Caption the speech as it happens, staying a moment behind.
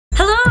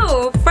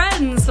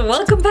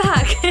welcome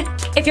back.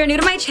 If you're new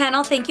to my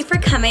channel, thank you for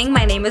coming.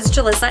 My name is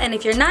Julissa, and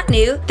if you're not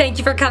new, thank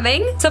you for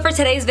coming. So for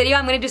today's video,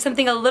 I'm gonna do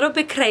something a little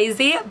bit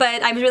crazy,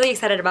 but I'm really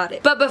excited about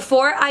it. But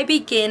before I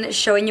begin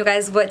showing you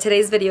guys what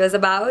today's video is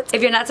about,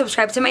 if you're not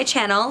subscribed to my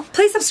channel,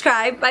 please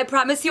subscribe. I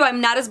promise you I'm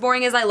not as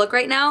boring as I look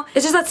right now.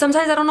 It's just that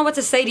sometimes I don't know what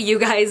to say to you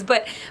guys,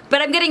 but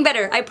I'm getting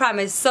better, I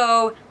promise.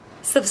 So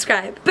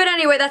subscribe. But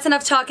anyway, that's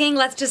enough talking.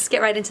 Let's just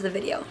get right into the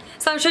video.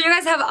 So I'm sure you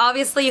guys have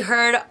obviously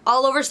heard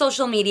all over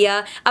social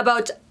media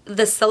about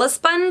the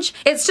Silisponge.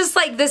 It's just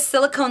like this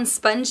silicone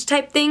sponge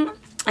type thing.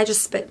 I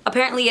just spit.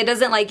 Apparently it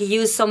doesn't like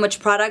use so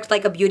much product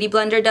like a beauty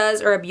blender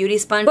does or a beauty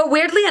sponge. But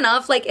weirdly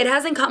enough, like it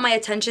hasn't caught my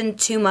attention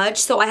too much,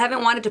 so I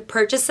haven't wanted to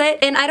purchase it.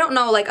 And I don't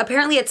know, like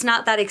apparently it's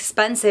not that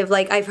expensive.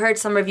 Like I've heard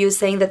some reviews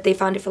saying that they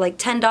found it for like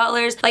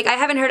 $10. Like I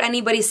haven't heard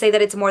anybody say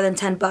that it's more than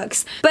 10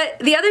 bucks. But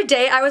the other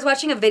day I was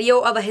watching a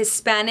video of a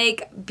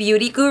Hispanic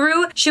beauty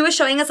guru. She was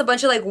showing us a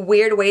bunch of like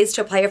weird ways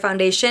to apply your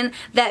foundation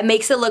that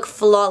makes it look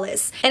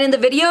flawless. And in the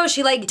video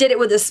she like did it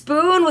with a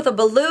spoon, with a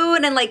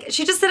balloon, and like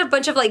she just did a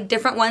bunch of like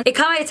different ones. It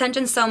caught my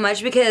attention so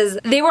much because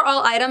they were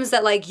all items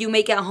that like you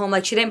make at home.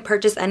 Like she didn't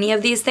purchase any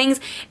of these things,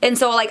 and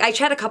so like I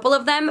tried a couple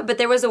of them, but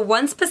there was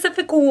one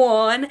specific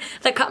one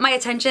that caught my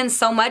attention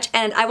so much,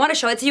 and I want to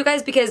show it to you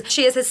guys because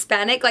she is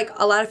Hispanic. Like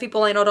a lot of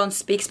people I know don't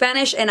speak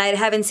Spanish, and I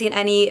haven't seen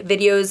any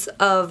videos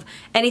of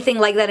anything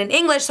like that in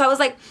English, so I was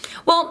like,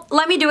 well,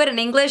 let me do it in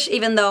English,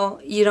 even though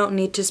you don't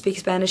need to speak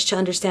Spanish to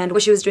understand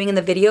what she was doing in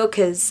the video,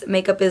 because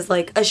makeup is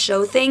like a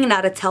show thing,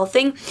 not a tell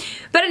thing.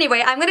 But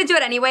anyway, I'm gonna do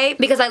it anyway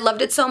because I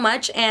loved it so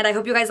much, and I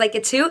hope you guys like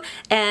it too.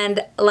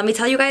 And let me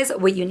tell you guys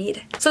what you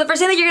need. So the first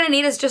thing that you're gonna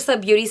need is just a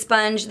beauty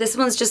sponge. This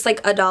one's just like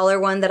a $1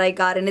 one that I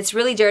got, and it's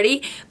really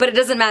dirty, but it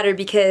doesn't matter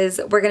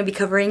because we're gonna be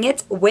covering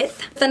it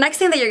with the next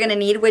thing that you're gonna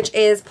need, which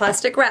is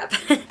plastic wrap.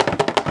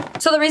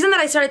 So the reason that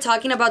I started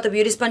talking about the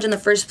beauty sponge in the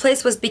first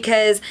place was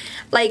because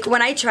like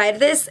when I tried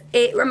this,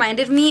 it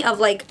reminded me of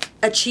like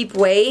a cheap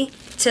way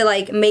to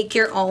like make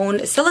your own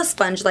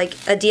Silisponge, like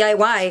a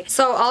DIY.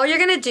 So all you're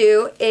gonna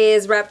do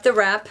is wrap the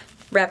wrap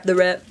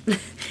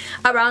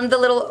around the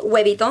little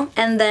huevito,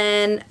 and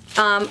then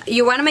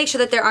you want to make sure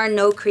that there are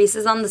no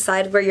creases on the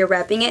side where you're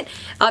wrapping it.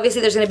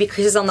 Obviously there's going to be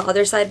creases on the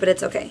other side, but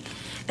it's okay.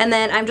 And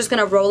then I'm just going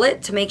to roll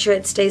it to make sure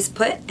it stays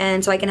put,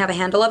 and so I can have a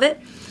handle of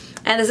it.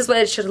 And this is what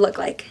it should look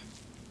like.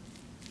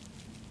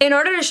 In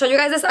order to show you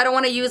guys this, I don't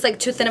want to use like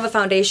too thin of a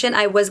foundation.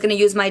 I was going to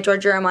use my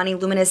Giorgio Armani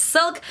Luminous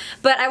Silk,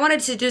 but I wanted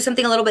to do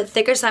something a little bit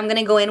thicker, so I'm going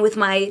to go in with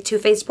my Too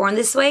Faced Born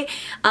This Way.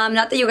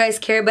 Not that you guys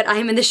care, but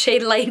I'm in the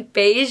shade Light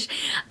Beige.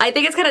 I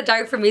think it's kind of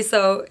dark for me,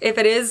 so if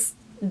it is,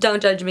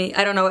 don't judge me.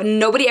 I don't know.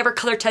 Nobody ever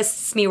color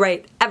tests me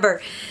right,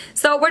 ever.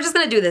 So we're just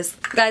gonna do this.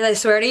 Guys, I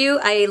swear to you,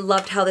 I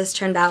loved how this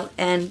turned out,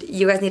 and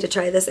you guys need to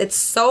try this. It's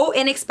so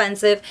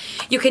inexpensive.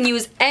 You can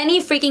use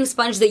any freaking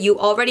sponge that you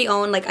already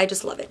own. Like, I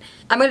just love it.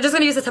 I'm just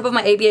gonna use the top of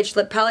my ABH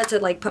lip palette to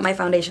like put my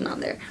foundation on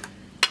there.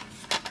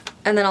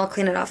 And then I'll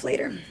clean it off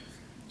later.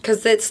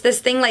 Cause it's this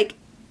thing like,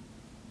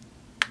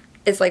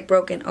 it's like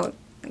broken. Oh,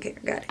 okay,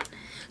 got it.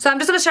 So I'm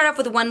just gonna start off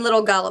with one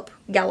little gallop.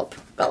 Is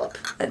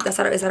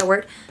that a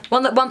word?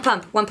 One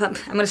pump. I'm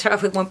gonna start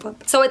off with one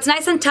pump. So it's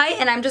nice and tight,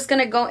 and I'm just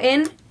gonna go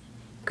in,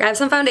 grab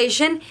some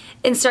foundation,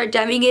 and start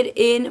dabbing it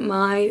in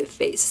my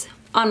face.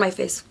 On my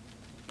face,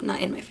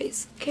 not in my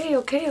face. Okay.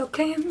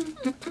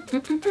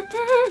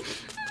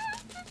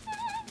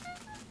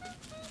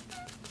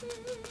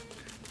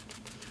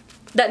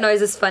 That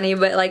noise is funny,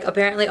 but like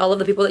apparently all of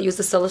the people that use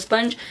the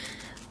Silisponge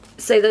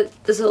say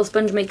that the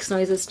Silisponge makes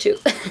noises too.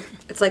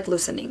 It's like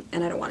loosening,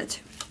 and I don't want it to.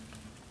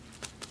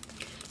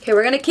 Okay,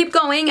 we're gonna keep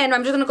going, and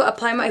I'm just gonna go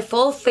apply my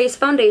full face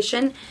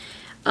foundation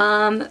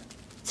so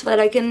that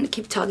I can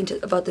keep talking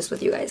about this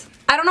with you guys.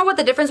 I don't know what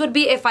the difference would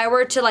be if I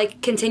were to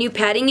like continue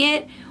patting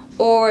it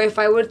or if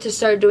I were to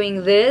start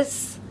doing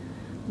this,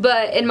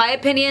 but in my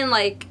opinion,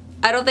 like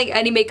I don't think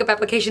any makeup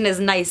application is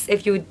nice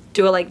if you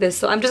do it like this.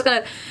 So I'm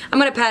gonna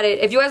pat it.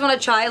 If you guys want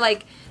to try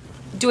like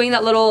doing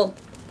that little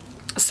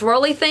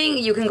swirly thing,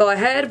 you can go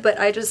ahead, but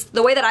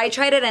the way that I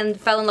tried it and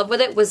fell in love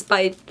with it was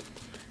by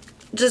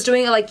just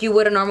doing it like you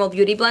would a normal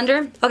beauty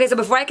blender. Okay, so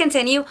before I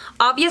continue,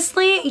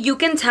 obviously you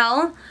can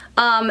tell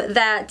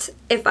that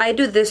if I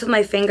do this with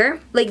my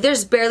finger, like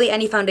there's barely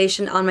any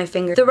foundation on my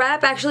finger. The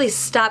wrap actually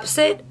stops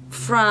it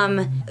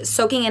from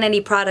soaking in any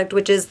product,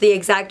 which is the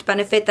exact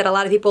benefit that a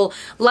lot of people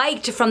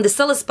liked from the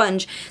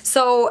Silisponge.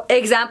 So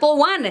example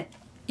 1,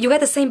 you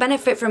get the same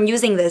benefit from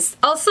using this.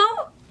 Also,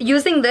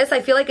 using this,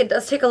 I feel like it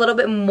does take a little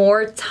bit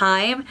more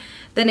time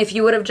than if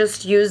you would have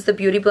just used the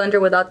beauty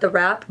blender without the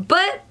wrap.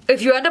 But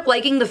if you end up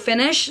liking the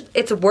finish,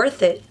 it's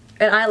worth it.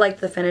 And I liked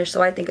the finish,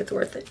 so I think it's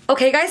worth it.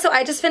 Okay guys, so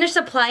I just finished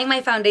applying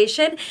my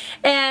foundation,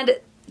 and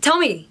tell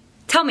me,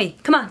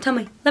 come on, tell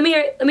me. Let me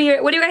hear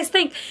it, What do you guys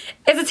think?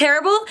 Is it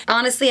terrible?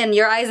 Honestly, in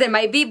your eyes it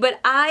might be,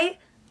 but I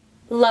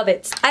love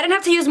it. I didn't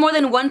have to use more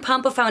than one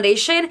pump of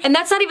foundation, and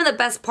that's not even the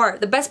best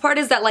part. The best part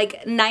is that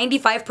like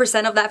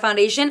 95% of that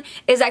foundation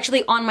is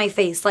actually on my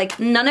face. Like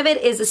none of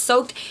it is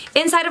soaked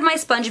inside of my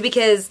sponge,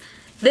 because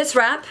this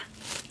wrap,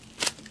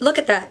 look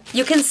at that.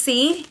 You can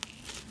see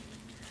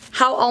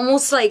how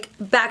almost like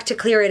back to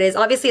clear it is.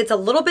 Obviously it's a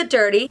little bit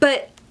dirty,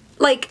 but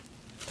like,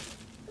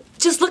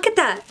 just look at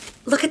that.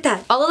 Look at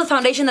that. All of the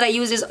foundation that I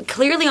use is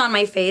clearly on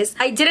my face.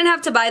 I didn't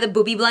have to buy the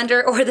Booby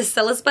Blender or the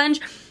Silisponge.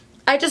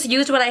 I just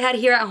used what I had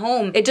here at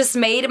home. It just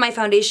made my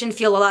foundation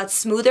feel a lot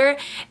smoother.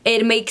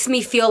 It makes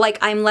me feel like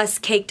I'm less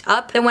caked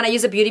up than when I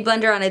use a beauty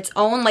blender on its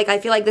own. Like, I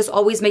feel like this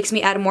always makes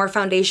me add more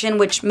foundation,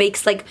 which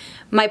makes like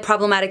my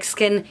problematic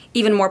skin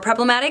even more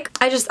problematic.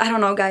 I don't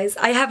know, guys.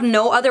 I have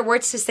no other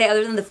words to say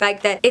other than the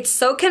fact that it's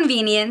so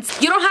convenient.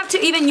 You don't have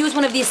to even use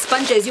one of these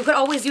sponges. You could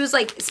always use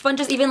like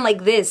sponges even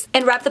like this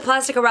and wrap the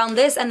plastic around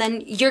this and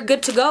then you're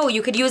good to go.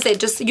 You could use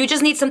it. You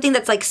just need something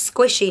that's like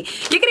squishy.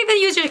 You can even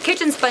use your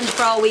kitchen sponge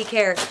for all we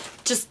care.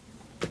 Just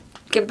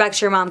give it back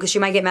to your mom because she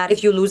might get mad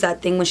if you lose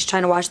that thing when she's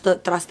trying to wash the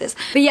trastes.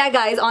 But yeah,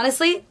 guys,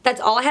 honestly,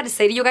 that's all I had to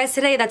say to you guys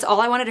today. That's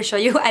all I wanted to show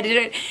you. I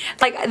didn't,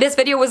 like, this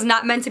video was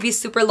not meant to be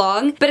super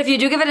long, but if you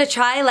do give it a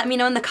try, let me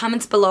know in the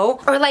comments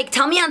below, or like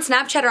tell me on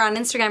Snapchat or on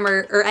Instagram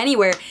or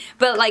anywhere,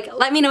 but like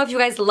let me know if you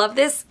guys love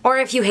this or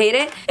if you hate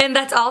it. And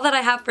that's all that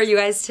I have for you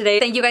guys today.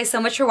 Thank you guys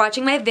so much for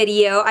watching my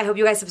video. I hope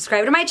you guys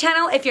subscribe to my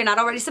channel if you're not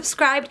already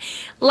subscribed.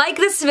 Like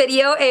this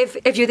video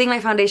if you think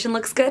my foundation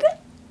looks good.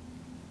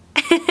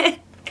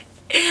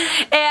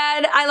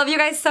 And I love you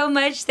guys so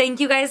much. Thank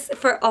you guys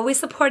for always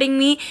supporting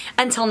me.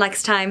 Until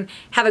next time,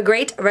 have a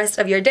great rest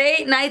of your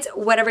day, night,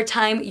 whatever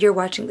time you're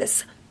watching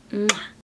this. Mwah.